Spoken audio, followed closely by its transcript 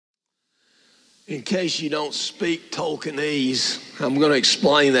In case you don't speak Tolkienese, I'm going to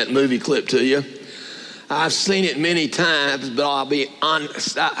explain that movie clip to you. I've seen it many times, but I'll be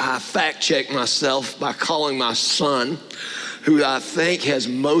honest, I fact-checked myself by calling my son, who I think has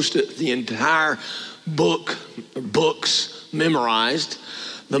most of the entire books memorized.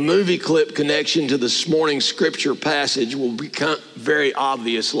 The movie clip connection to this morning's scripture passage will become very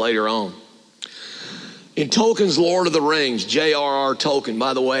obvious later on. In Tolkien's Lord of the Rings, J.R.R. Tolkien,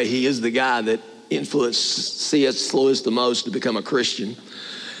 by the way, he is the guy that influenced C.S. Lewis the most to become a Christian.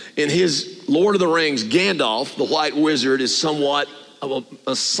 In his Lord of the Rings, Gandalf, the White Wizard, is somewhat of a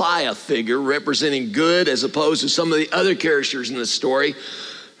messiah figure representing good as opposed to some of the other characters in the story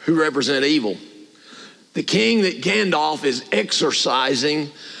who represent evil. The king that Gandalf is exorcising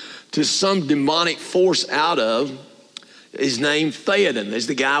to some demonic force out of is named Theoden. There's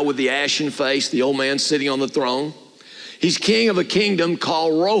the guy with the ashen face, the old man sitting on the throne. He's king of a kingdom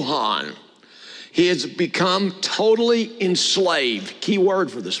called Rohan. He has become totally enslaved, key word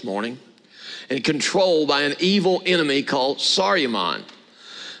for this morning, and controlled by an evil enemy called Saruman.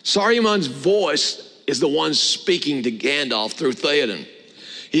 Saruman's voice is the one speaking to Gandalf through Theoden.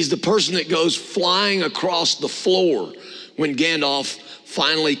 He's the person that goes flying across the floor when Gandalf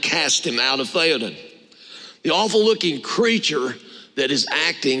finally cast him out of Theoden. The awful-looking creature that is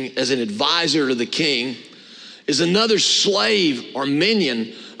acting as an advisor to the king is another slave or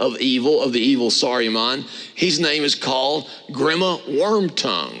minion of the evil Saruman. His name is called Grima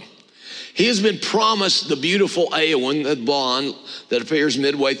Wormtongue. He has been promised the beautiful Eowyn, the blonde that appears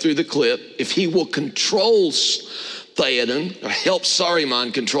midway through the clip, if he will control Theoden, or help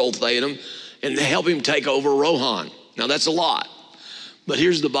Saruman control Theoden, and help him take over Rohan. Now that's a lot, but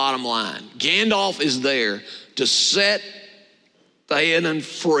here's the bottom line. Gandalf is there to set Theoden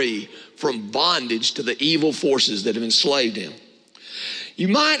free from bondage to the evil forces that have enslaved him. You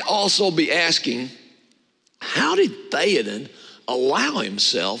might also be asking, how did Theoden allow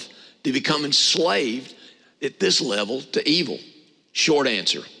himself to become enslaved at this level to evil? Short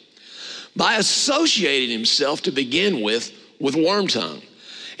answer, by associating himself to begin with Wormtongue,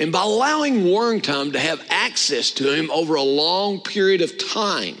 and by allowing Wormtongue to have access to him over a long period of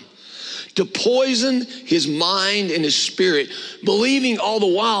time, to poison his mind and his spirit, believing all the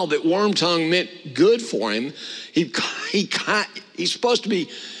while that Wormtongue meant good for him. He's supposed to be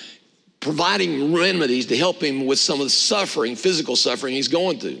providing remedies to help him with some of the suffering, physical suffering he's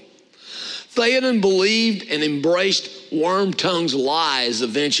going through. Theoden believed and embraced Wormtongue's lies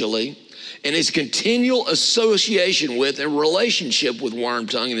eventually, and his continual association with and relationship with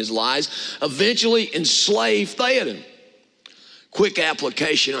Wormtongue and his lies eventually enslaved Theoden. Quick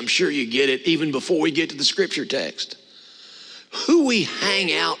application, I'm sure you get it even before we get to the scripture text. Who we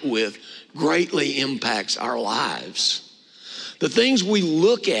hang out with greatly impacts our lives. The things we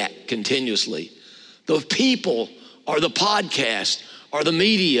look at continuously, the people or the podcast or the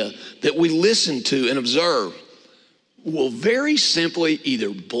media that we listen to and observe will very simply either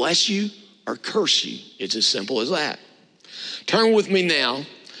bless you or curse you. It's as simple as that. Turn with me now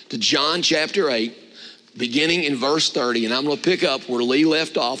to John chapter 8, beginning in verse 30, and I'm going to pick up where Lee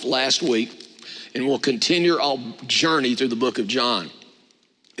left off last week, and we'll continue our journey through the book of John.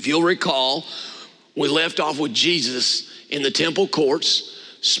 If you'll recall, we left off with Jesus in the temple courts,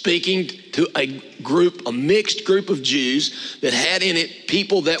 speaking to a mixed group of Jews that had in it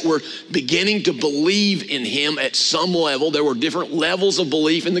people that were beginning to believe in him at some level. There were different levels of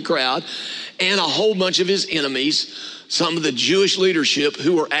belief in the crowd, and a whole bunch of his enemies, some of the Jewish leadership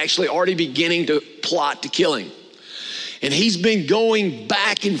who were actually already beginning to plot to kill him. And he's been going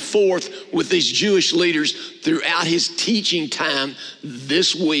back and forth with these Jewish leaders throughout his teaching time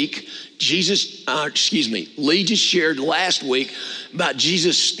this week. Lee just shared last week about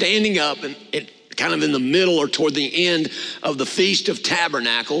Jesus standing up and kind of in the middle or toward the end of the Feast of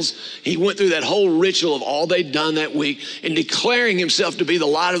Tabernacles. He went through that whole ritual of all they'd done that week and declaring himself to be the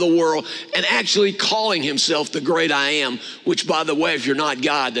light of the world and actually calling himself the great I am, which, by the way, if you're not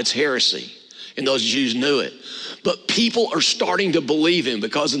God, that's heresy. And those Jews knew it. But people are starting to believe him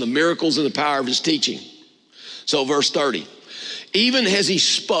because of the miracles and the power of his teaching. So verse 30, even as he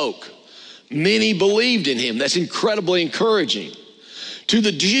spoke, many believed in him. That's incredibly encouraging. To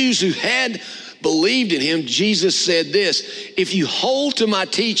the Jews who had believed in him, Jesus said this, if you hold to my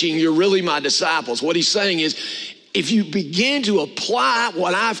teaching, you're really my disciples. What he's saying is, if you begin to apply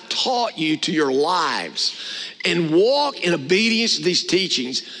what I've taught you to your lives and walk in obedience to these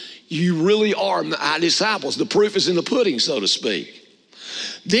teachings, you really are my disciples. The proof is in the pudding, so to speak.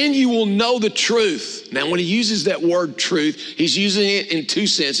 Then you will know the truth. Now, when he uses that word truth, he's using it in two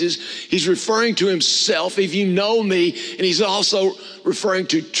senses. He's referring to himself, if you know me, and he's also referring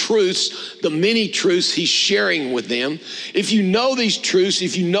to truths, the many truths he's sharing with them. If you know these truths,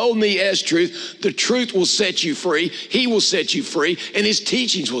 if you know me as truth, the truth will set you free. He will set you free, and his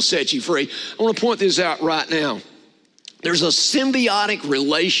teachings will set you free. I want to point this out right now. There's a symbiotic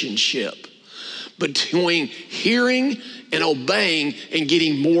relationship between hearing and obeying and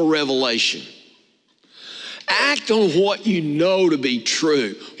getting more revelation. Act on what you know to be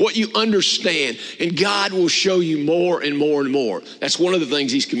true, what you understand, and God will show you more and more and more. That's one of the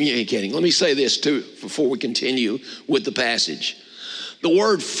things he's communicating. Let me say this too before we continue with the passage. The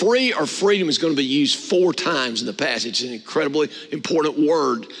word free or freedom is going to be used 4 times in the passage. It's an incredibly important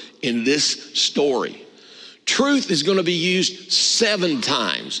word in this story. Truth is going to be used 7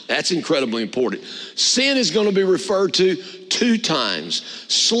 times. That's incredibly important. Sin is going to be referred to 2 times.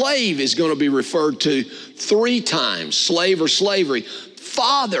 Slave is going to be referred to 3 times. Slave or slavery.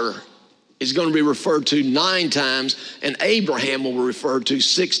 Father is going to be referred to 9 times, and Abraham will be referred to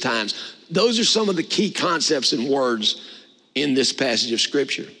 6 times. Those are some of the key concepts and words in this passage of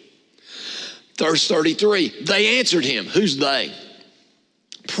Scripture. Verse 33, they answered him. Who's they?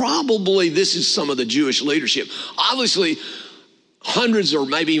 Probably this is some of the Jewish leadership. Obviously, hundreds or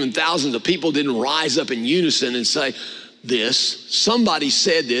maybe even thousands of people didn't rise up in unison and say this. Somebody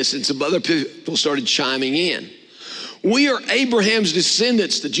said this, and some other people started chiming in. We are Abraham's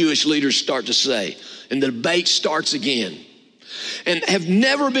descendants, the Jewish leaders start to say, and the debate starts again. And have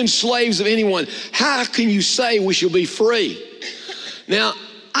never been slaves of anyone. How can you say we shall be free? Now,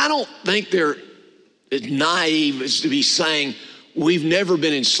 I don't think they're as naive as to be saying we've never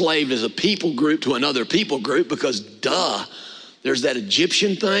been enslaved as a people group to another people group, because there's that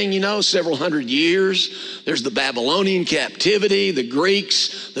Egyptian thing, several hundred years. There's the Babylonian captivity, the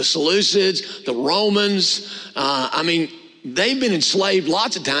Greeks, the Seleucids, the Romans. They've been enslaved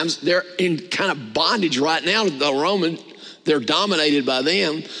lots of times. They're in kind of bondage right now to the Romans. They're dominated by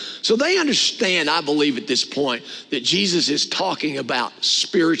them. So they understand, I believe at this point, that Jesus is talking about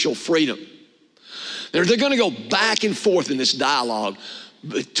spiritual freedom. They're going to go back and forth in this dialogue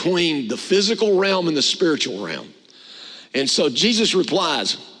between the physical realm and the spiritual realm. And so Jesus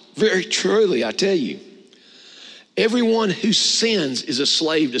replies, very truly, I tell you, everyone who sins is a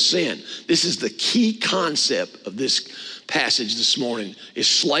slave to sin. This is the key concept of this passage this morning, is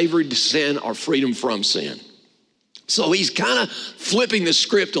slavery to sin or freedom from sin. So he's kind of flipping the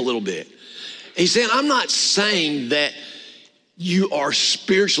script a little bit. He's saying, I'm not saying that you are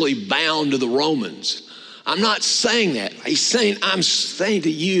spiritually bound to the Romans. I'm not saying that. He's saying, I'm saying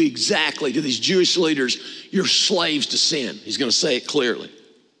to you exactly, to these Jewish leaders, you're slaves to sin. He's going to say it clearly.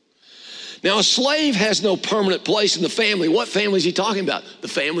 Now, a slave has no permanent place in the family. What family is he talking about? The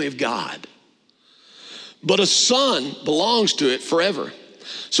family of God. But a son belongs to it forever.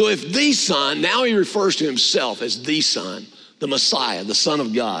 So if the Son, now he refers to himself as the Son, the Messiah, the Son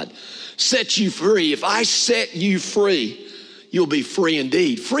of God, sets you free. If I set you free, you'll be free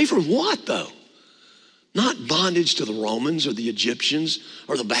indeed. Free from what, though? Not bondage to the Romans or the Egyptians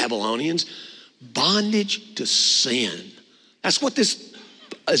or the Babylonians. Bondage to sin. That's what this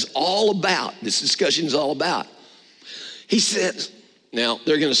is all about. This discussion is all about. He says, now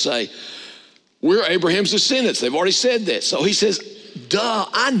they're going to say, we're Abraham's descendants. They've already said that. So he says, duh,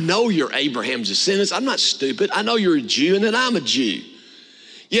 I know you're Abraham's descendants. I'm not stupid. I know you're a Jew and that I'm a Jew.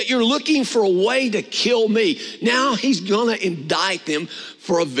 Yet you're looking for a way to kill me. Now he's going to indict them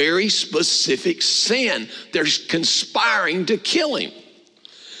for a very specific sin. They're conspiring to kill him,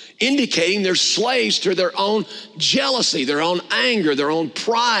 indicating they're slaves to their own jealousy, their own anger, their own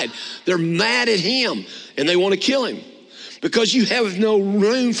pride. They're mad at him and they want to kill him. Because you have no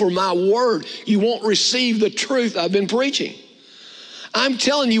room for my word, you won't receive the truth I've been preaching. I'm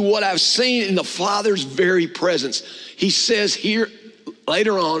telling you what I've seen in the Father's very presence. He says here,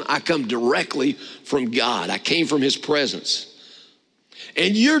 later on, I come directly from God. I came from his presence.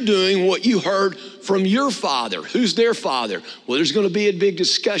 And you're doing what you heard from your father. Who's their father? Well, there's going to be a big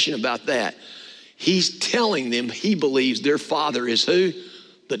discussion about that. He's telling them he believes their father is who?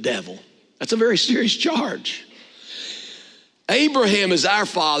 The devil. That's a very serious charge. Abraham is our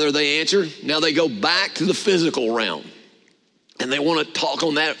father, they answer. Now they go back to the physical realm. And they want to talk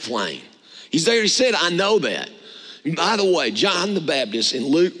on that plane. He's there, he said, I know that. And by the way, John the Baptist in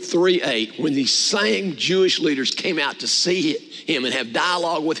Luke 3:8, when these same Jewish leaders came out to see him and have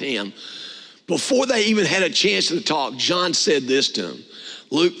dialogue with him, before they even had a chance to talk, John said this to him.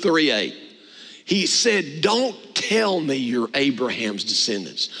 Luke 3:8. He said, don't tell me you're Abraham's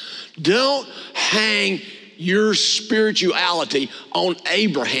descendants. Don't hang your spirituality on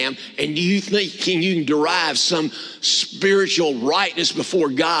Abraham, and you thinking you can derive some spiritual rightness before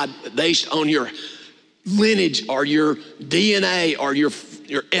God based on your lineage or your DNA or your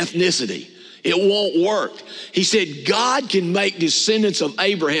ethnicity. It won't work. He said God can make descendants of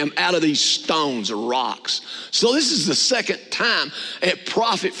Abraham out of these stones or rocks. So this is the second time a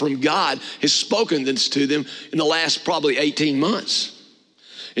prophet from God has spoken this to them in the last probably 18 months.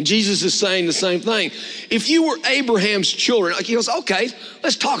 And Jesus is saying the same thing. If you were Abraham's children, like he goes, okay,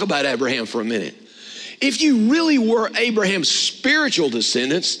 let's talk about Abraham for a minute. If you really were Abraham's spiritual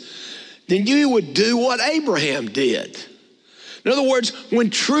descendants, then you would do what Abraham did. In other words, when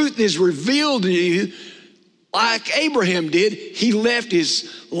truth is revealed to you, like Abraham did, he left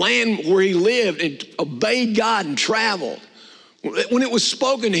his land where he lived and obeyed God and traveled. When it was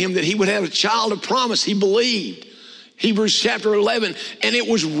spoken to him that he would have a child of promise, he believed. Hebrews chapter 11, and it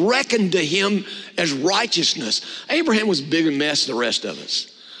was reckoned to him as righteousness. Abraham was a bigger mess than the rest of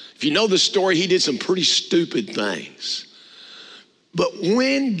us. If you know the story, he did some pretty stupid things. But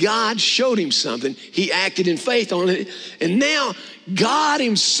when God showed him something, he acted in faith on it. And now God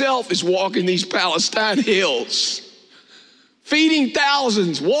himself is walking these Palestine hills, feeding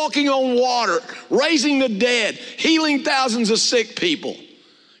thousands, walking on water, raising the dead, healing thousands of sick people,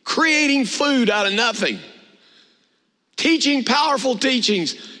 creating food out of nothing, teaching powerful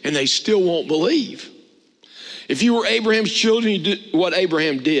teachings, and they still won't believe. If you were Abraham's children, you did what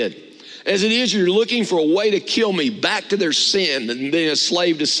Abraham did. As it is, you're looking for a way to kill me, back to their sin and being a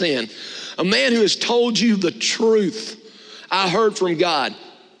slave to sin. A man who has told you the truth I heard from God.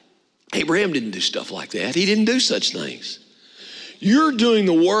 Abraham didn't do stuff like that. He didn't do such things. You're doing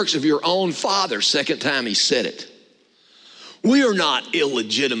the works of your own father. Second time he said it. We are not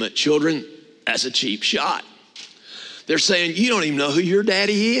illegitimate children. That's a cheap shot. They're saying, you don't even know who your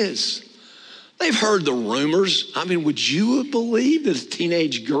daddy is. They've heard the rumors. I mean, would you have believed that a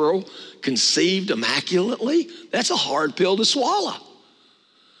teenage girl conceived immaculately? That's a hard pill to swallow.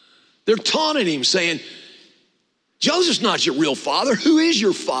 They're taunting him, saying, Joseph's not your real father. Who is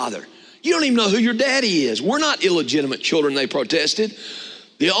your father? You don't even know who your daddy is. We're not illegitimate children, they protested.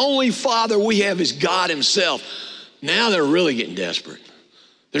 The only father we have is God himself. Now they're really getting desperate.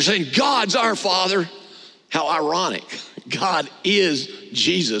 They're saying, God's our father. How ironic. God is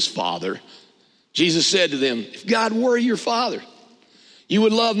Jesus' father. Jesus said to them, if God were your father, you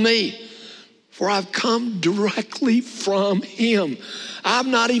would love me, for I've come directly from him. I've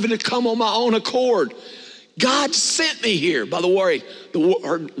not even come on my own accord. God sent me here. By the way,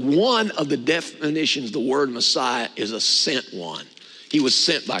 one of the definitions, the word Messiah is a sent one. He was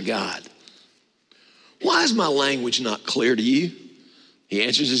sent by God. Why is my language not clear to you? He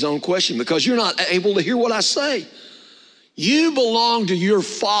answers his own question, because you're not able to hear what I say. You belong to your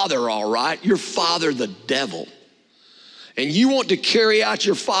father, all right, your father, the devil. And you want to carry out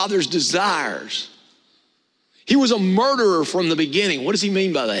your father's desires. He was a murderer from the beginning. What does he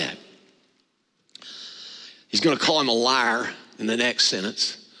mean by that? He's going to call him a liar in the next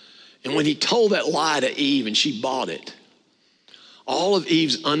sentence. And when he told that lie to Eve and she bought it, all of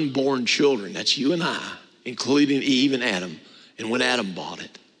Eve's unborn children, that's you and I, including Eve and Adam, and when Adam bought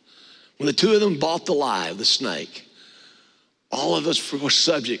it, when the two of them bought the lie of the snake, all of us were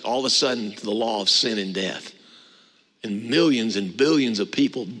subject all of a sudden to the law of sin and death. And millions and billions of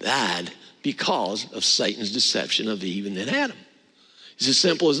people died because of Satan's deception of Eve and then Adam. It's as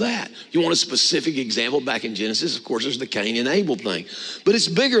simple as that. You want a specific example back in Genesis? Of course, there's the Cain and Abel thing. But it's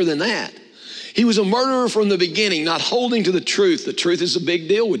bigger than that. He was a murderer from the beginning, not holding to the truth. The truth is a big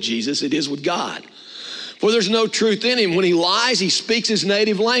deal with Jesus. It is with God. For there's no truth in him. When he lies, he speaks his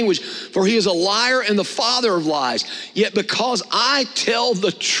native language. For he is a liar and the father of lies. Yet because I tell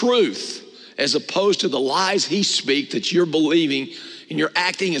the truth, as opposed to the lies he speaks that you're believing, and you're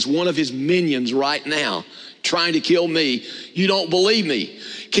acting as one of his minions right now, trying to kill me, you don't believe me.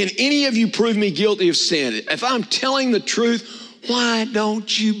 Can any of you prove me guilty of sin? If I'm telling the truth, why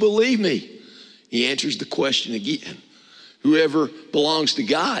don't you believe me? He answers the question again. Whoever belongs to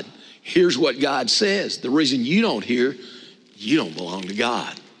God, here's what God says. The reason you don't hear, you don't belong to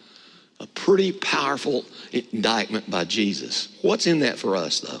God. A pretty powerful indictment by Jesus. What's in that for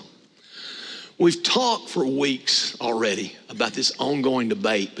us, though? We've talked for weeks already about this ongoing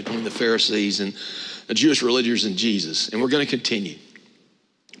debate between the Pharisees and the Jewish religious and Jesus, and we're going to continue.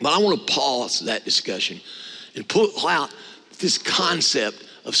 But I want to pause that discussion and pull out this concept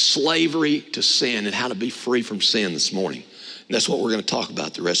of slavery to sin and how to be free from sin this morning. And that's what we're going to talk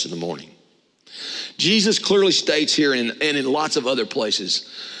about the rest of the morning. Jesus clearly states here and in lots of other places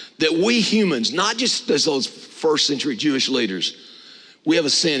that we humans, not just as those first century Jewish leaders, we have a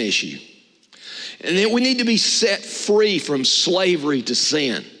sin issue. And then we need to be set free from slavery to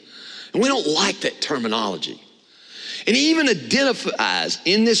sin. And we don't like that terminology. And he even identifies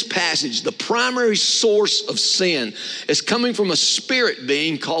in this passage the primary source of sin as coming from a spirit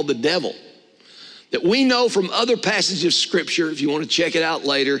being called the devil. That we know from other passages of Scripture, if you want to check it out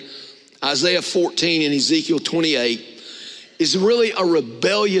later, Isaiah 14 and Ezekiel 28, is really a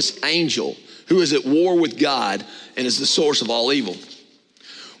rebellious angel who is at war with God and is the source of all evil.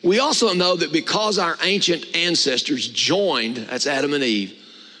 We also know that because our ancient ancestors joined, that's Adam and Eve,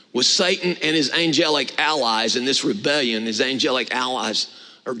 with Satan and his angelic allies in this rebellion, his angelic allies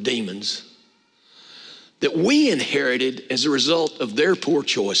are demons, that we inherited as a result of their poor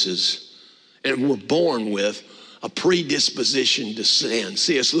choices and were born with a predisposition to sin.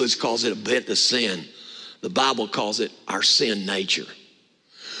 C.S. Lewis calls it a bent to sin. The Bible calls it our sin nature.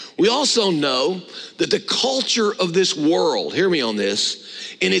 We also know that the culture of this world, hear me on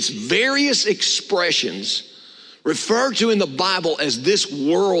this, in its various expressions, referred to in the Bible as this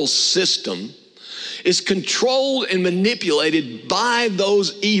world system, is controlled and manipulated by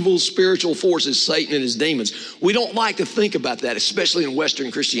those evil spiritual forces, Satan and his demons. We don't like to think about that, especially in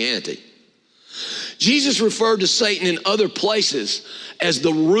Western Christianity. Jesus referred to Satan in other places as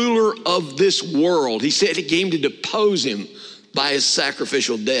the ruler of this world. He said he came to depose him by his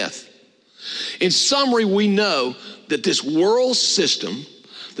sacrificial death. In summary, we know that this world system,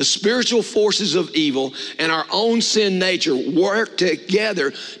 the spiritual forces of evil, and our own sin nature work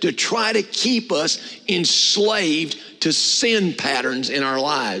together to try to keep us enslaved to sin patterns in our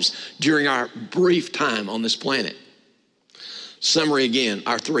lives during our brief time on this planet. Summary again,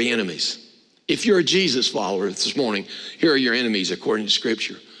 our three enemies. If you're a Jesus follower this morning, here are your enemies according to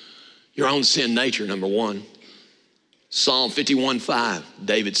Scripture. Your own sin nature, number one. Psalm 51:5,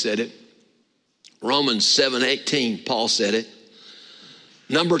 David said it. Romans 7:18, Paul said it.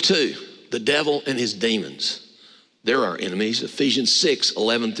 Number two, the devil and his demons. They're our enemies. Ephesians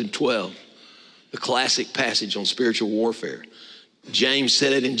 6:11-12, the classic passage on spiritual warfare. James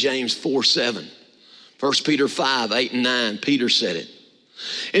said it in James 4:7. 1 Peter 5:8-9, Peter said it.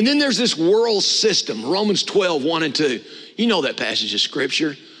 And then there's this world system, Romans 12:1-2. You know that passage of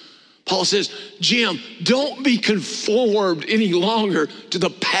Scripture. Paul says, Jim, don't be conformed any longer to the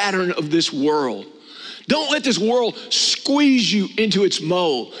pattern of this world. Don't let this world squeeze you into its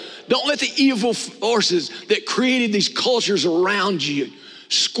mold. Don't let the evil forces that created these cultures around you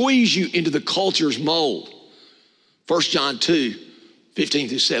squeeze you into the culture's mold. 1 John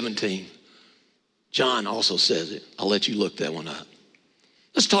 2:15-17. John also says it. I'll let you look that one up.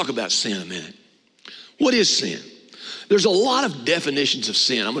 Let's talk about sin a minute. What is sin? There's a lot of definitions of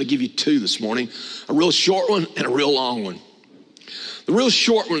sin. I'm going to give you two this morning, a real short one and a real long one. The real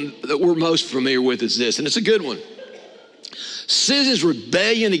short one that we're most familiar with is this, and it's a good one. Sin is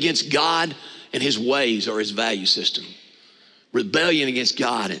rebellion against God and his ways or his value system. Rebellion against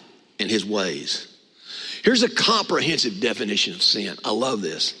God and his ways. Here's a comprehensive definition of sin. I love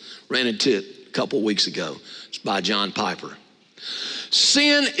this. Ran into it a couple weeks ago. It's by John Piper.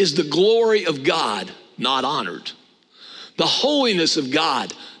 Sin is the glory of God not honored. The holiness of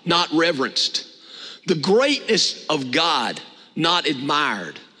God not reverenced. The greatness of God not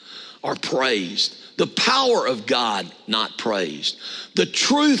admired or praised. The power of God not praised. The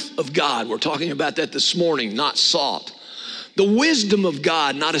truth of God, we're talking about that this morning, not sought. The wisdom of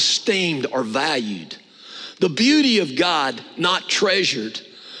God not esteemed or valued. The beauty of God not treasured.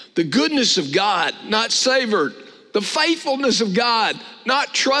 The goodness of God not savored. The faithfulness of God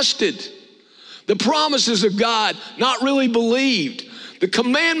not trusted. The promises of God not really believed. The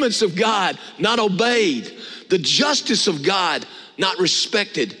commandments of God not obeyed. The justice of God not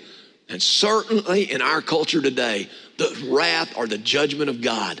respected. And certainly in our culture today, the wrath or the judgment of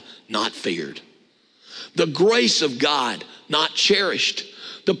God not feared. The grace of God not cherished.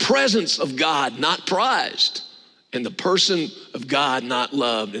 The presence of God not prized. And the person of God not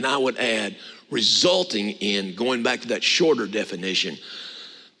loved. And I would add, resulting in, going back to that shorter definition,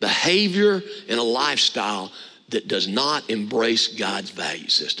 behavior and a lifestyle that does not embrace God's value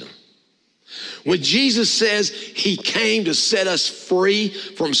system. When Jesus says he came to set us free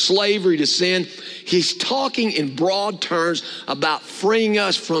from slavery to sin, he's talking in broad terms about freeing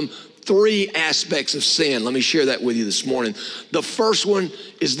us from three aspects of sin. Let me share that with you this morning. The first one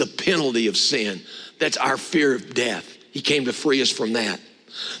is the penalty of sin. That's our fear of death. He came to free us from that.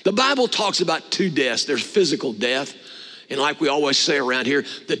 The Bible talks about two deaths. There's physical death. And like we always say around here,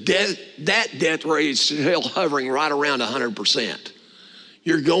 that death rate is still hovering right around 100%.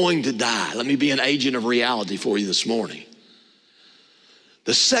 You're going to die. Let me be an agent of reality for you this morning.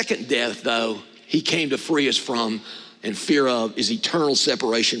 The second death, though, he came to free us from and fear of is eternal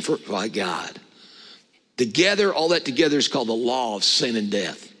separation by God. Together, all that together is called the law of sin and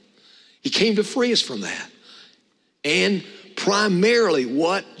death. He came to free us from that. And primarily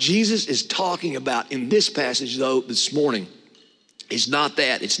what Jesus is talking about in this passage, though, this morning, is not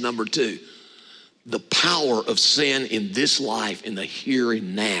that. It's number two. The power of sin in this life, in the here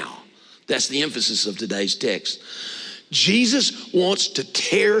and now. That's the emphasis of today's text. Jesus wants to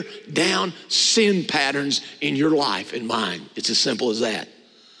tear down sin patterns in your life and mine. It's as simple as that.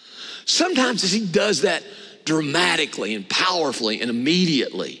 Sometimes he does that dramatically and powerfully and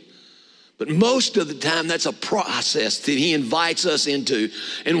immediately. But most of the time, that's a process that he invites us into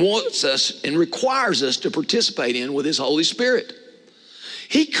and wants us and requires us to participate in with his Holy Spirit.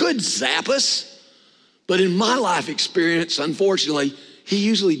 He could zap us, but in my life experience, unfortunately, he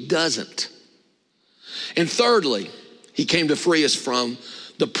usually doesn't. And thirdly, he came to free us from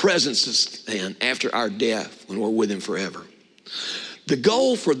the presence of sin after our death when we're with him forever. The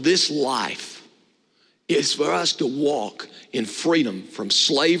goal for this life is for us to walk in freedom from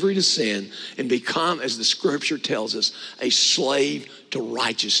slavery to sin and become, as the scripture tells us, a slave to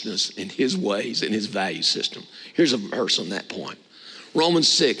righteousness in his ways and his value system. Here's a verse on that point. Romans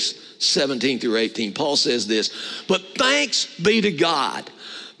 6:17-18. Paul says this, "But thanks be to God,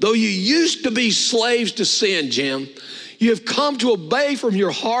 though you used to be slaves to sin, Jim, you have come to obey from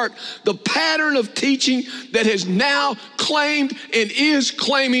your heart the pattern of teaching that has now claimed and is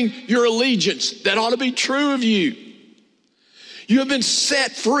claiming your allegiance." That ought to be true of you. You have been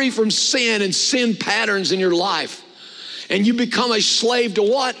set free from sin and sin patterns in your life. And you become a slave to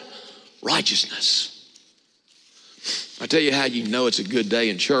what? Righteousness. I tell you how you know it's a good day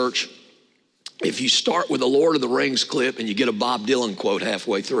in church. If you start with a Lord of the Rings clip and you get a Bob Dylan quote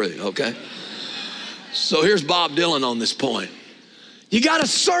halfway through, okay? So here's Bob Dylan on this point. You got to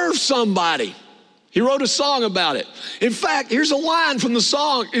serve somebody. He wrote a song about it. In fact, here's a line from the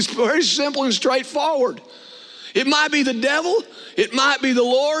song. It's very simple and straightforward. It might be the devil, it might be the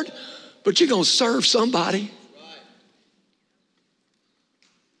Lord, but you're going to serve somebody.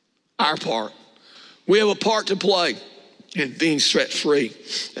 Our part. We have a part to play in being set free,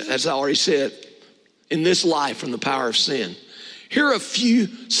 as I already said, in this life from the power of sin. Here are a few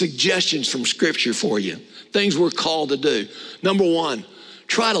suggestions from Scripture for you, things we're called to do. Number one,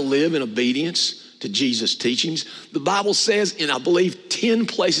 try to live in obedience to Jesus' teachings. The Bible says in, I believe, 10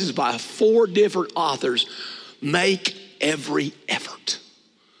 places by 4 different authors, make every effort.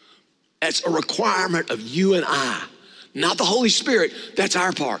 That's a requirement of you and I, not the Holy Spirit. That's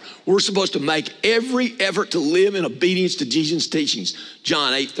our part. We're supposed to make every effort to live in obedience to Jesus' teachings.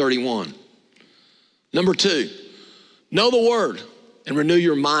 John 8:31. Number 2, know the word and renew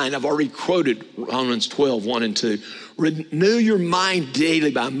your mind. I've already quoted Romans 12:1-2. Renew your mind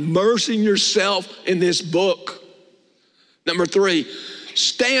daily by immersing yourself in this book. Number 3,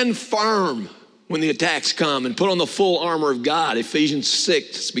 stand firm when the attacks come and put on the full armor of God. Ephesians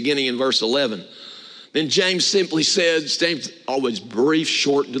 6, beginning in verse 11. Then James simply says, James always brief,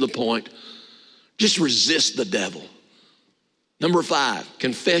 short, and to the point, just resist the devil. Number 5,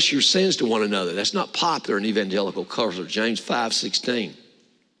 confess your sins to one another. That's not popular in evangelical culture. James 5:16.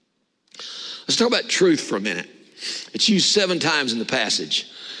 Let's talk about truth for a minute. It's used 7 times in the passage.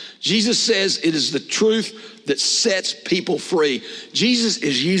 Jesus says it is the truth that sets people free. Jesus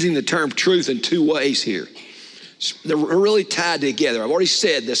is using the term truth in 2 ways here. They're really tied together. I've already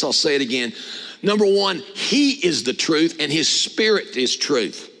said this, I'll say it again. Number 1, he is the truth and his spirit is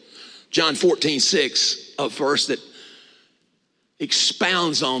truth. John 14:6, a verse that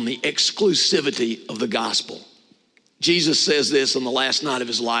expounds on the exclusivity of the gospel. Jesus says this on the last night of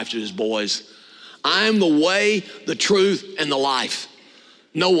his life to his boys, I am the way, the truth, and the life.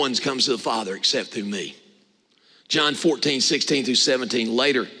 No one comes to the Father except through me. John 14:16-17,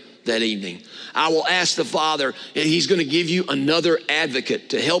 later that evening, I will ask the Father, and he's going to give you another advocate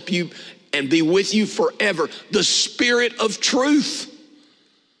to help you and be with you forever, the Spirit of truth.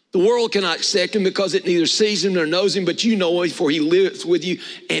 The world cannot accept him because it neither sees him nor knows him, but you know him, for he lives with you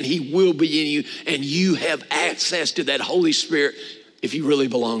and he will be in you, and you have access to that Holy Spirit if you really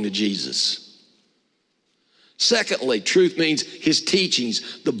belong to Jesus. Secondly, truth means his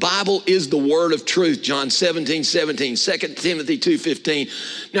teachings. The Bible is the word of truth, John 17:17, 2 Timothy 2:15.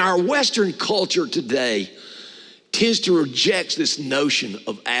 Now, our Western culture today tends to reject this notion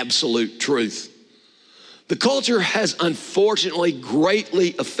of absolute truth. The culture has unfortunately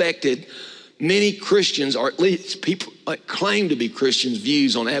greatly affected many Christians, or at least people that claim to be Christians,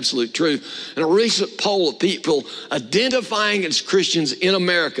 views on absolute truth. In a recent poll of people identifying as Christians in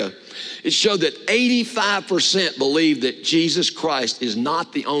America, it showed that 85% believe that Jesus Christ is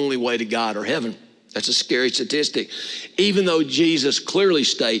not the only way to God or heaven. That's a scary statistic, even though Jesus clearly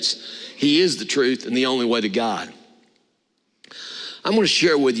states he is the truth and the only way to God. I'm going to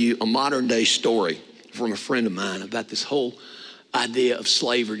share with you a modern day story from a friend of mine about this whole idea of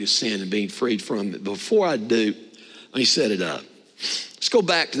slavery to sin and being freed from it. Before I do, let me set it up. Let's go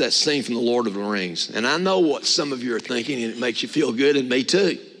back to that scene from The Lord of the Rings. And I know what some of you are thinking, and it makes you feel good, and me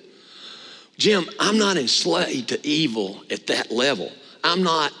too. Jim, I'm not enslaved to evil at that level. I'm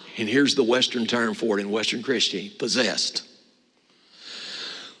not, and here's the Western term for it in Western Christianity, possessed.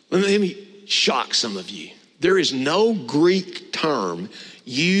 Let me shock some of you. There is no Greek term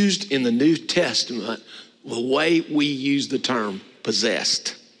used in the New Testament the way we use the term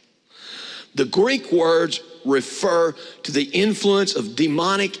possessed. The Greek words refer to the influence of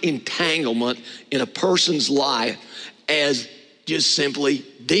demonic entanglement in a person's life as just simply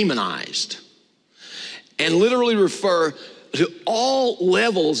demonized, and literally refer to all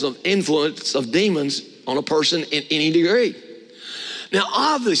levels of influence of demons on a person in any degree. Now,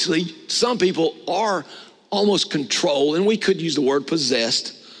 obviously, some people are almost controlled, and we could use the word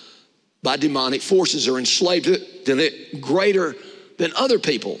possessed by demonic forces or enslaved to it greater than other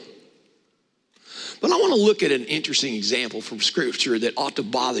people. But I want to look at an interesting example from Scripture that ought to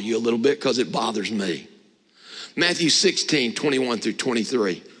bother you a little bit because it bothers me. Matthew 16, 21 through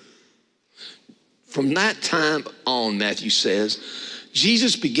 23. From that time on, Matthew says,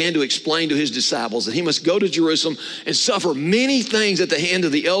 Jesus began to explain to his disciples that he must go to Jerusalem and suffer many things at the hand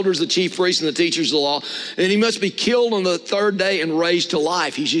of the elders, the chief priests, and the teachers of the law, and he must be killed on the third day and raised to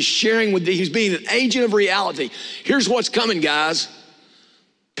life. He's just sharing with he's being an agent of reality. Here's what's coming, guys.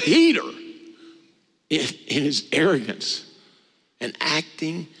 Peter, in his arrogance and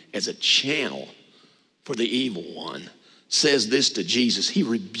acting as a channel for the evil one, says this to Jesus. He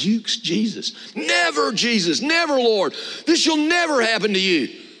rebukes Jesus. Never, Jesus, never, Lord. This shall never happen to you.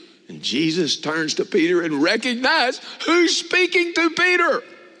 And Jesus turns to Peter and recognizes who's speaking to Peter.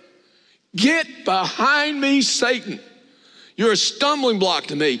 Get behind me, Satan. You're a stumbling block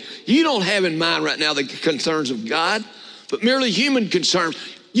to me. You don't have in mind right now the concerns of God, but merely human concerns.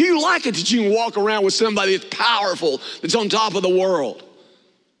 You like it that you can walk around with somebody that's powerful, that's on top of the world.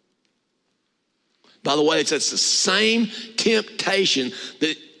 By the way, it's the same temptation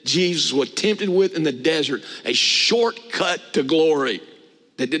that Jesus was tempted with in the desert, a shortcut to glory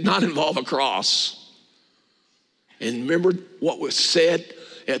that did not involve a cross. And remember what was said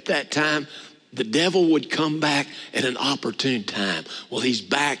at that time? The devil would come back at an opportune time. Well, he's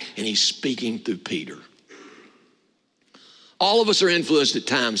back and he's speaking through Peter. All of us are influenced at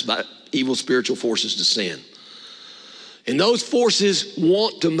times by evil spiritual forces to sin. And those forces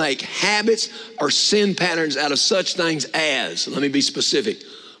want to make habits or sin patterns out of such things as, let me be specific,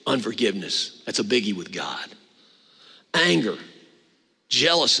 unforgiveness. That's a biggie with God. Anger,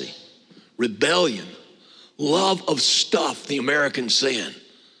 jealousy, rebellion, love of stuff, the American sin,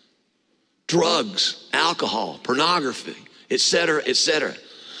 drugs, alcohol, pornography, etc., etc.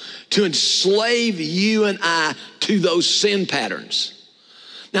 To enslave you and I to those sin patterns.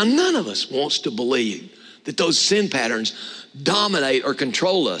 Now, none of us wants to believe that those sin patterns dominate or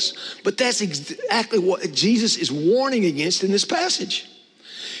control us. But that's exactly what Jesus is warning against in this passage.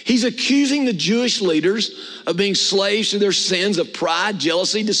 He's accusing the Jewish leaders of being slaves to their sins of pride,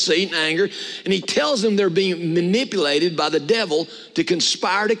 jealousy, deceit, and anger. And he tells them they're being manipulated by the devil to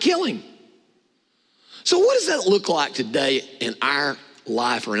conspire to kill him. So what does that look like today in our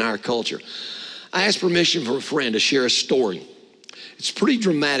life or in our culture? I asked permission from a friend to share a story. It's a pretty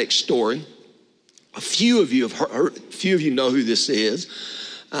dramatic story. A few of you have heard, a few of you know who this is.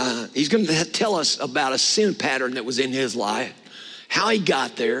 He's going to tell us about a sin pattern that was in his life, how he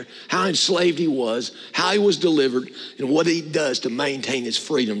got there, how enslaved he was, how he was delivered, and what he does to maintain his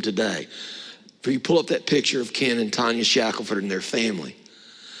freedom today. If you pull up that picture of Ken and Tanya Shackelford and their family.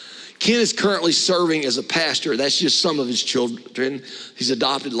 Ken is currently serving as a pastor. That's just some of his children. He's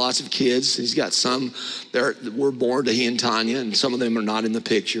adopted lots of kids. He's got some that were born to he and Tanya, and some of them are not in the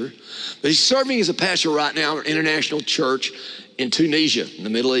picture. But he's serving as a pastor right now at an international church in Tunisia, in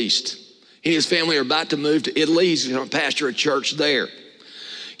the Middle East. He and his family are about to move to Italy. He's going to pastor a church there.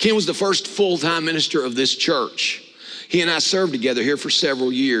 Ken was the first full-time minister of this church. He and I served together here for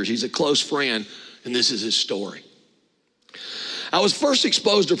several years. He's a close friend, and this is his story. I was first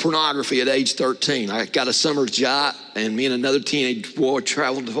exposed to pornography at age 13. I got a summer job, and me and another teenage boy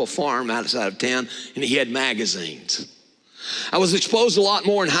traveled to a farm outside of town, and he had magazines. I was exposed a lot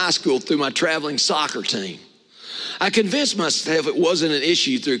more in high school through my traveling soccer team. I convinced myself it wasn't an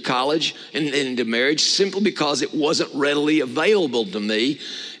issue through college and into marriage simply because it wasn't readily available to me,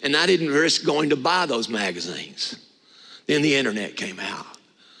 and I didn't risk going to buy those magazines. Then the internet came out.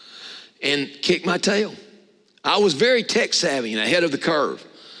 and kick my tail. I was very tech savvy and ahead of the curve.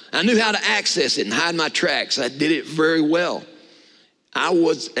 I knew how to access it and hide my tracks. I did it very well. I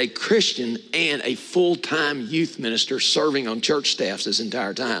was a Christian and a full-time youth minister serving on church staffs this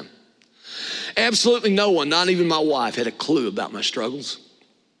entire time. Absolutely no one, not even my wife, had a clue about my struggles.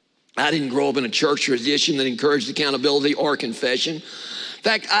 I didn't grow up in a church tradition that encouraged accountability or confession. In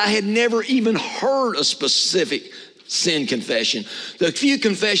fact, I had never even heard a specific sin confession. The few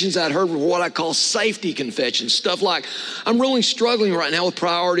confessions I'd heard were what I call safety confessions, stuff like, I'm really struggling right now with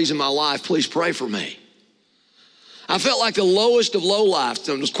priorities in my life, please pray for me. I felt like the lowest of low lives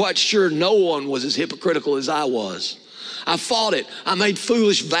and was quite sure no one was as hypocritical as I was. I fought it. I made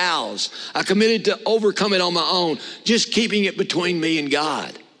foolish vows. I committed to overcome it on my own, just keeping it between me and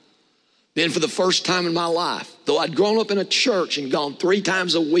God. Then for the first time in my life, though I'd grown up in a church and gone 3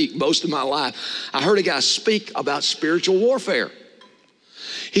 times a week most of my life, I heard a guy speak about spiritual warfare.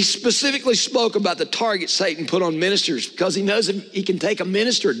 He specifically spoke about the target Satan put on ministers because he knows if he can take a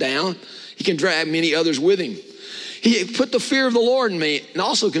minister down, he can drag many others with him. He put the fear of the Lord in me and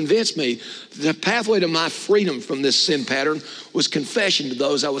also convinced me that the pathway to my freedom from this sin pattern was confession to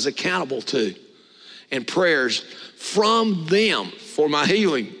those I was accountable to and prayers from them for my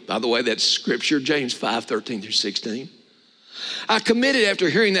healing. By the way, that's scripture, James 5:13-16. I committed after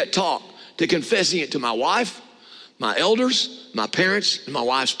hearing that talk to confessing it to my wife, my elders, my parents, and my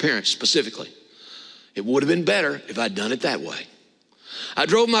wife's parents specifically. It would have been better if I'd done it that way. I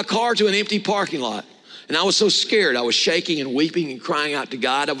drove my car to an empty parking lot, and I was so scared. I was shaking and weeping and crying out to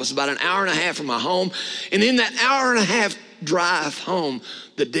God. I was about an hour and a half from my home, and in that hour and a half drive home,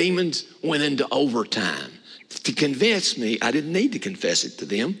 the demons went into overtime to convince me I didn't need to confess it to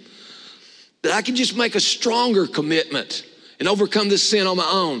them, that I could just make a stronger commitment and overcome this sin on my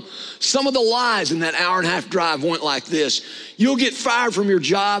own. Some of the lies in that hour and a half drive went like this. You'll get fired from your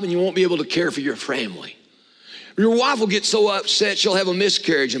job and you won't be able to care for your family. Your wife will get so upset she'll have a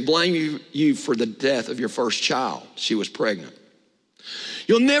miscarriage and blame you for the death of your first child. She was pregnant.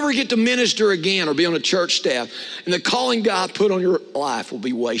 You'll never get to minister again or be on a church staff, and the calling God put on your life will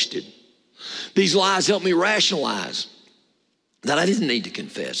be wasted. These lies helped me rationalize that I didn't need to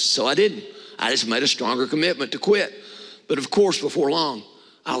confess, so I didn't. I just made a stronger commitment to quit. But of course, before long,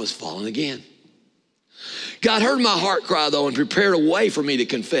 I was falling again. God heard my heart cry, though, and prepared a way for me to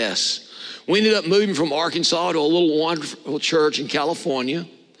confess. We ended up moving from Arkansas to a little wonderful church in California,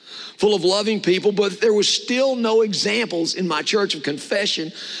 full of loving people, but there was still no examples in my church of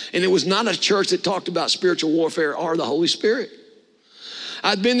confession, and it was not a church that talked about spiritual warfare or the Holy Spirit.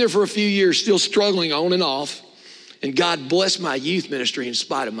 I'd been there for a few years, still struggling on and off, and God blessed my youth ministry in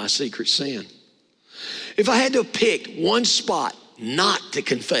spite of my secret sin. If I had to pick one spot not to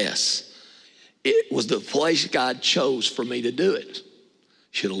confess, it was the place God chose for me to do it.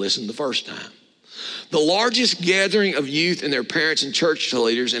 Should have listened the first time. The largest gathering of youth and their parents and church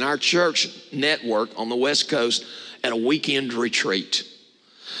leaders in our church network on the West Coast at a weekend retreat.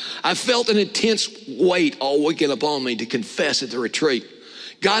 I felt an intense weight all weekend upon me to confess at the retreat.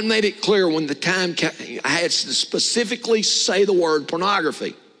 God made it clear when the time came, I had to specifically say the word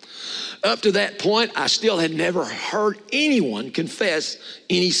pornography. Up to that point, I still had never heard anyone confess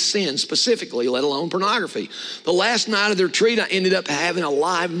any sin specifically, let alone pornography. The last night of the retreat, I ended up having a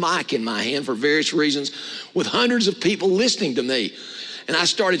live mic in my hand for various reasons with hundreds of people listening to me. And I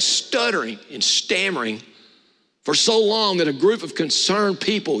started stuttering and stammering for so long that a group of concerned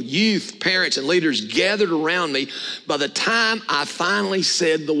people, youth, parents, and leaders gathered around me by the time I finally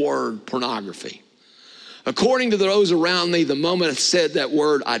said the word pornography. According to those around me, the moment I said that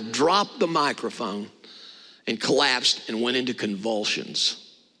word, I dropped the microphone and collapsed and went into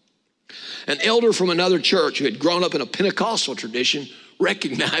convulsions. An elder from another church who had grown up in a Pentecostal tradition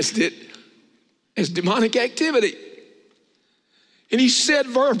recognized it as demonic activity. And he said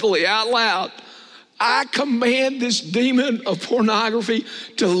verbally out loud, I command this demon of pornography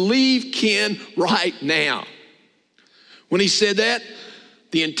to leave Ken right now. When he said that,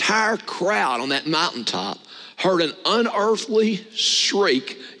 the entire crowd on that mountaintop heard an unearthly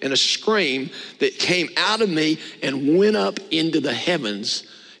shriek and a scream that came out of me and went up into the heavens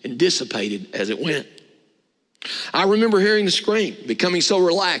and dissipated as it went. I remember hearing the scream, becoming so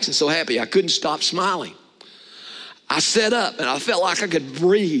relaxed and so happy I couldn't stop smiling. I sat up and I felt like I could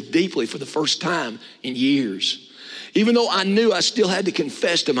breathe deeply for the first time in years. Even though I knew I still had to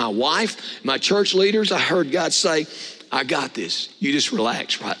confess to my wife, my church leaders, I heard God say, I got this. You just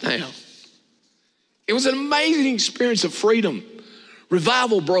relax right now. It was an amazing experience of freedom.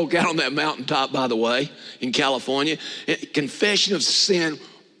 Revival broke out on that mountaintop, by the way, in California. Confession of sin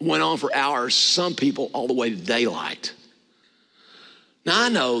went on for hours, some people all the way to daylight. Now, I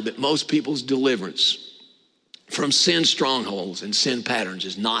know that most people's deliverance from sin strongholds and sin patterns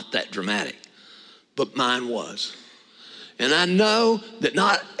is not that dramatic, but mine was. And I know that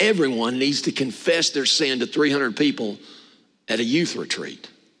not everyone needs to confess their sin to 300 people at a youth retreat.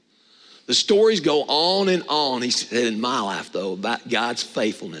 The stories go on and on, he said, in my life, though, about God's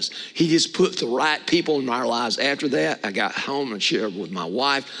faithfulness. He just put the right people in our lives. After that, I got home and shared with my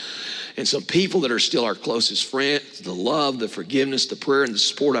wife and some people that are still our closest friends, the love, the forgiveness, the prayer, and the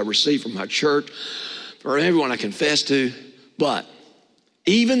support I received from my church, for everyone I confess to. But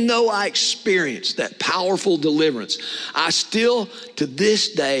even though I experienced that powerful deliverance, I still, to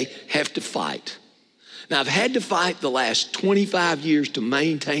this day, have to fight. Now, I've had to fight the last 25 years to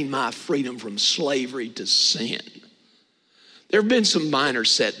maintain my freedom from slavery to sin. There have been some minor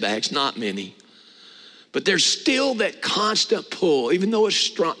setbacks, not many, but there's still that constant pull, even though it's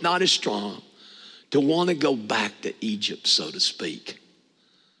strong, not as strong, to want to go back to Egypt, so to speak.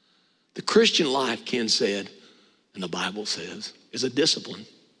 The Christian life, Ken said, and the Bible says, is a discipline.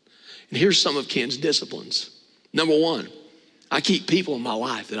 And here's some of Ken's disciplines. Number one, I keep people in my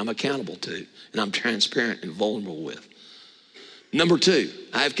life that I'm accountable to and I'm transparent and vulnerable with. Number two,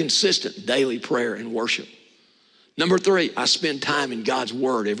 I have consistent daily prayer and worship. Number three, I spend time in God's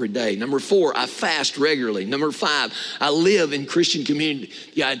word every day. Number four, I fast regularly. Number five, I live in Christian community.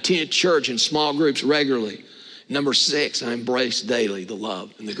 I attend church and small groups regularly. Number six, I embrace daily the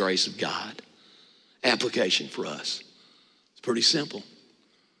love and the grace of God. Application for us. It's pretty simple.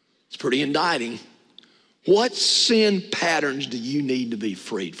 It's pretty indicting. What sin patterns do you need to be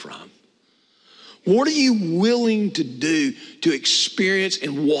freed from? What are you willing to do to experience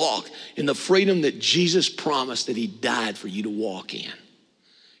and walk in the freedom that Jesus promised that he died for you to walk in?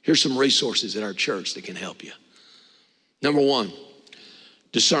 Here's some resources at our church that can help you. Number one,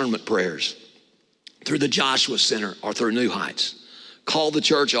 discernment prayers through the Joshua Center or through New Heights. Call the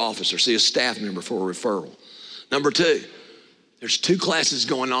church office or see a staff member for a referral. Number two, there's 2 classes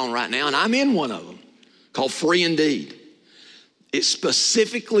going on right now, and I'm in one of them, called Free Indeed. It's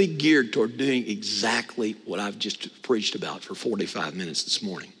specifically geared toward doing exactly what I've just preached about for 45 minutes this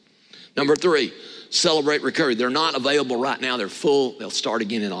morning. Number three, Celebrate Recovery. They're not available right now. They're full. They'll start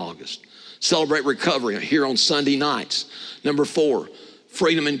again in August. Celebrate Recovery here on Sunday nights. Number four,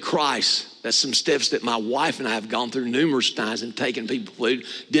 Freedom in Christ. That's some steps that my wife and I have gone through numerous times and taken people through.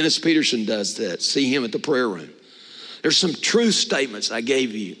 Dennis Peterson does that. See him at the prayer room. There's some truth statements I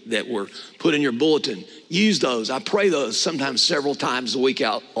gave you that were put in your bulletin. Use those. I pray those sometimes several times a week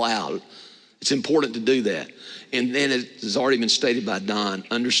out loud. It's important to do that. And then it has already been stated by Don,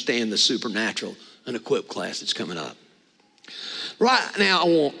 understand the supernatural unequipped class that's coming up. Right now, I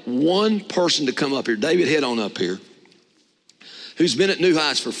want one person to come up here. David, head on up here. Who's been at New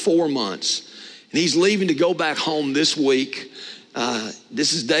Heights for 4 months. And he's leaving to go back home this week.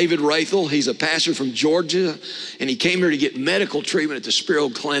 This is David Rathel. He's a pastor from Georgia, and he came here to get medical treatment at the Spiro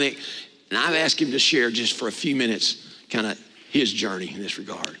Clinic. And I've asked him to share just for a few minutes kind of his journey in this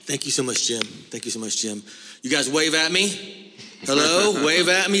regard. Thank you so much, Jim. Thank you so much, Jim. You guys wave at me. Hello, wave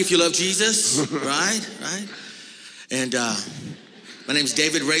at me if you love Jesus. Right. And my name's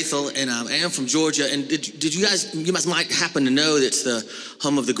David Rathel, and I am from Georgia. And did you guys, you might happen to know that's the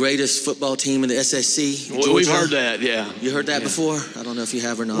home of the greatest football team in the SSC? Well, we've heard that, yeah. You heard that before? I don't know if you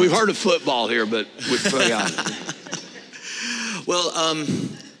have or not. We've heard of football here, but we've forgotten. Well,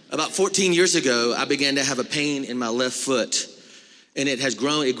 about 14 years ago, I began to have a pain in my left foot. And it has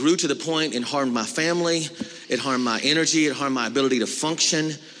grown. It grew to the point and harmed my family. It harmed my energy. It harmed my ability to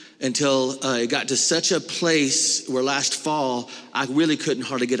function until it got to such a place where last fall, I really couldn't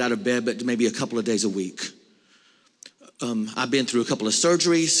hardly get out of bed, but maybe a couple of days a week. I've been through a couple of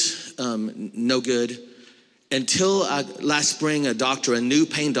surgeries, no good. Until last spring, a new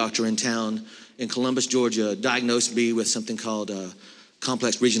pain doctor in town in Columbus, Georgia, diagnosed me with something called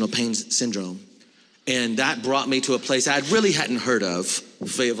complex regional pain syndrome. And that brought me to a place I really hadn't heard of,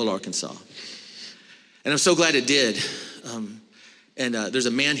 Fayetteville, Arkansas. And I'm so glad it did. And there's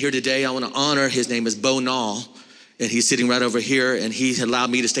a man here today I want to honor. His name is Bo Nall, and he's sitting right over here, and he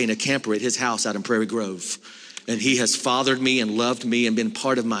allowed me to stay in a camper at his house out in Prairie Grove. And he has fathered me and loved me and been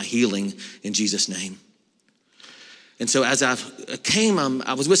part of my healing in Jesus' name. And so as I came,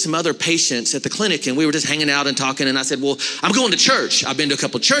 I was with some other patients at the clinic, and we were just hanging out and talking, and I said, well, I'm going to church. I've been to a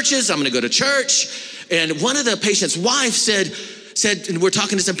couple churches. I'm going to go to church. And one of the patient's wife said, and we're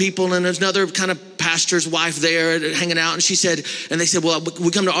talking to some people, and there's another kind of pastor's wife there hanging out, and she said, and they said, well,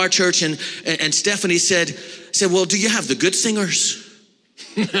 we come to our church, and Stephanie said, well, do you have the good singers?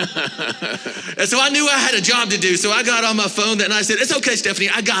 And so I knew I had a job to do, so I got on my phone and I said, it's okay, Stephanie,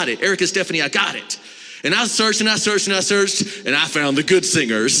 I got it. Erica, Stephanie, I got it. And I searched and I searched and I searched, and I found the good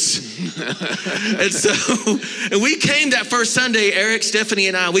singers. and we came that first Sunday, Eric, Stephanie,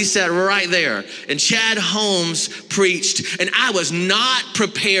 and I, we sat right there. And Chad Holmes preached, and I was not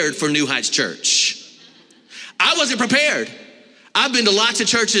prepared for New Heights Church. I wasn't prepared. I've been to lots of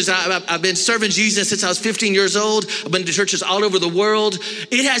churches. I've been serving Jesus since I was 15 years old. I've been to churches all over the world.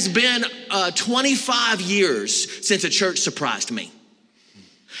 It has been 25 years since a church surprised me.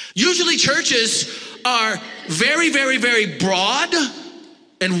 Usually churches are very, very, very broad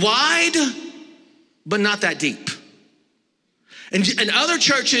and wide, but not that deep. And other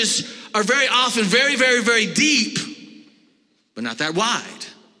churches are very often very, very, very deep, but not that wide.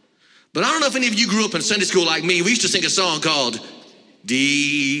 But I don't know if any of you grew up in Sunday school like me. We used to sing a song called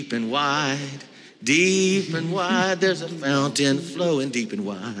Deep and Wide, there's a fountain flowing deep and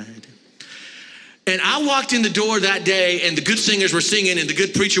wide. And I walked in the door that day, and the good singers were singing, and the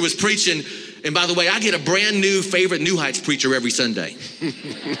good preacher was preaching. And by the way, I get a brand new favorite New Heights preacher every Sunday.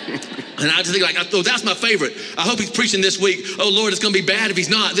 And I just think like, oh, that's my favorite. I hope he's preaching this week. Oh Lord, it's gonna be bad if he's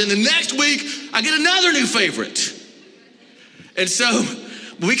not. Then the next week, I get another new favorite. And so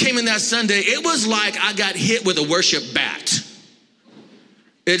when we came in that Sunday, it was like I got hit with a worship bat.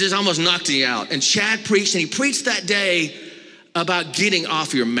 It just almost knocked me out. And Chad preached, and he preached that day about getting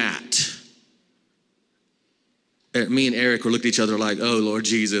off your mat. And me and Eric were looking at each other like, oh, Lord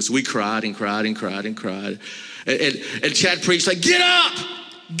Jesus. We cried and cried and cried and cried. And Chad preached like, get up,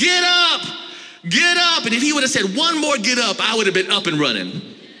 get up, get up. And if he would have said one more get up, I would have been up and running.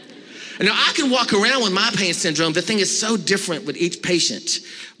 And now I can walk around with my pain syndrome. The thing is so different with each patient,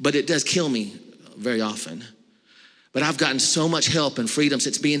 but it does kill me very often. But I've gotten so much help and freedom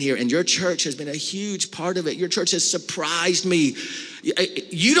since being here, and your church has been a huge part of it. Your church has surprised me.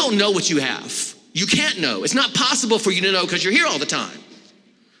 You don't know what you have. You can't know. It's not possible for you to know because you're here all the time.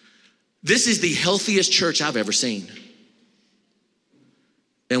 This is the healthiest church I've ever seen.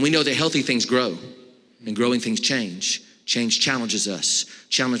 And we know that healthy things grow and growing things change. Change challenges us.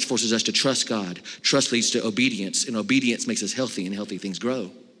 Challenge forces us to trust God. Trust leads to obedience, and obedience makes us healthy, and healthy things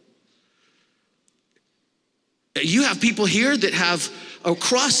grow. You have people here that have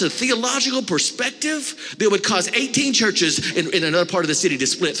across a theological perspective that would cause 18 churches in another part of the city to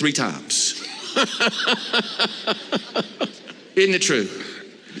split 3 times. Isn't it true?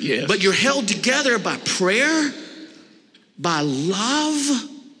 Yes. But you're held together by prayer, by love,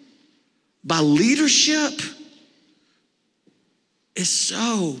 by leadership. It's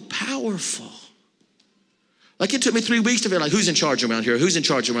so powerful. Like it took me 3 weeks to figure like, who's in charge around here? Who's in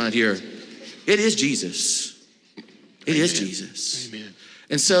charge around here? It is Jesus. It is Jesus. Amen.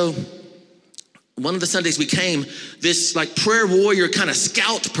 And so one of the Sundays we came, this like prayer warrior kind of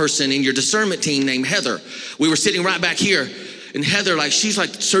scout person in your discernment team named Heather. We were sitting right back here, and Heather, like she's like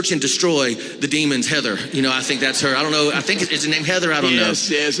search and destroy the demons, Heather. You know, I think that's her. I don't know. I think is it named Heather? I don't know.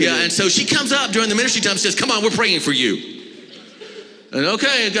 Yes. Yeah, and so she comes up during the ministry time and says, come on, we're praying for you. And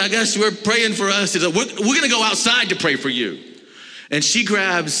okay, I guess we're praying for us. We're going to go outside to pray for you. And she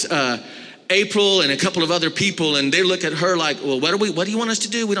grabs April and a couple of other people, and they look at her like, well, what do you want us to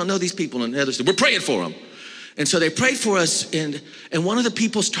do? We don't know these people. And Heather said, we're praying for them. And so they prayed for us, and one of the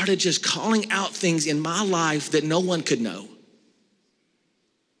people started just calling out things in my life that no one could know.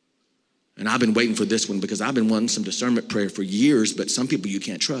 And I've been waiting for this one because I've been wanting some discernment prayer for years, but some people you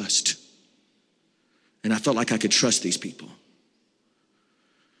can't trust. And I felt like I could trust these people.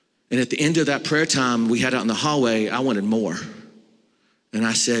 And at the end of that prayer time we had out in the hallway, I wanted more. And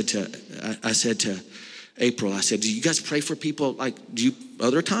I said to April, I said, do you guys pray for people like do you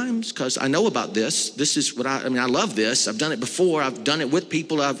other times? Because I know about this. This is what I love this. I've done it before. I've done it with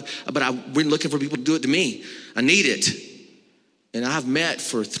people. But I've been looking for people to do it to me. I need it. And I've met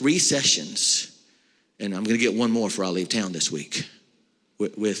for 3 sessions. And I'm going to get one more before I leave town this week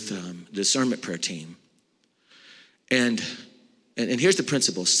with the discernment prayer team. And here's the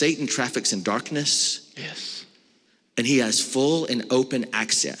principle. Satan traffics in darkness. Yes. And he has full and open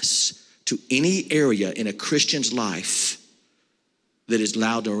access to any area in a Christian's life that is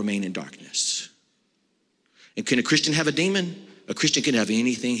allowed to remain in darkness. And can a Christian have a demon? A Christian can have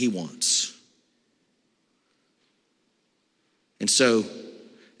anything he wants. And so,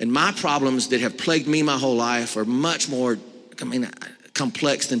 and my problems that have plagued me my whole life are much more,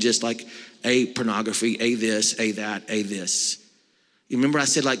 complex than just like A, pornography, A, this, A, that, A, this. You remember I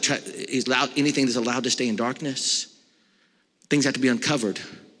said like anything that's allowed to stay in darkness? Things have to be uncovered.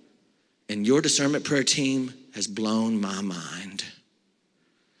 And your discernment prayer team has blown my mind.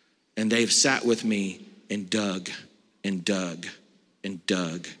 And they've sat with me and dug and dug and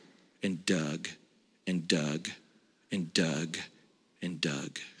dug and dug and dug and dug and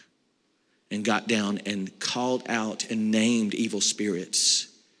dug. and got down and called out and named evil spirits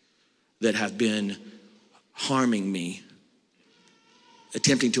that have been harming me,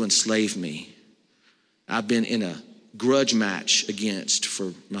 attempting to enslave me. I've been in a grudge match against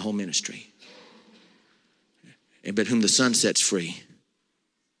for my whole ministry. But whom the Son sets free,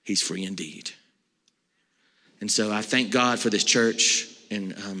 he's free indeed. And so I thank God for this church,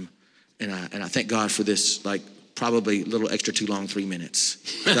 and I thank God for this, like, probably a little extra too long 3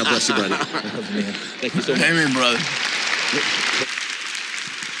 minutes. God bless you, brother. Thank you so much. Amen, brother.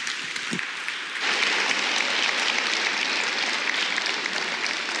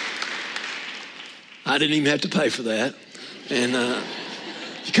 I didn't even have to pay for that. And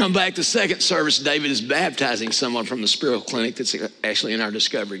if you come back to second service, David is baptizing someone from the spiritual clinic that's actually in our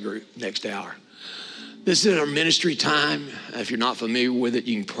discovery group next hour. This is our ministry time. If you're not familiar with it,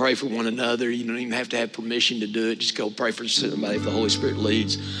 you can pray for one another. You don't even have to have permission to do it. Just go pray for somebody if the Holy Spirit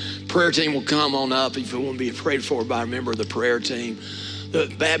leads. Prayer team will come on up if you want to be prayed for by a member of the prayer team.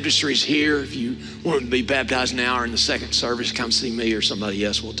 The baptistry is here. If you want to be baptized now or in the second service, come see me or somebody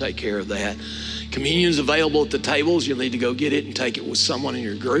else. We'll take care of that. Communion is available at the tables. You'll need to go get it and take it with someone in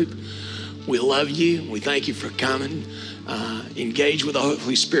your group. We love you. We thank you for coming. Engage with the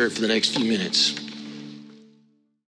Holy Spirit for the next few minutes.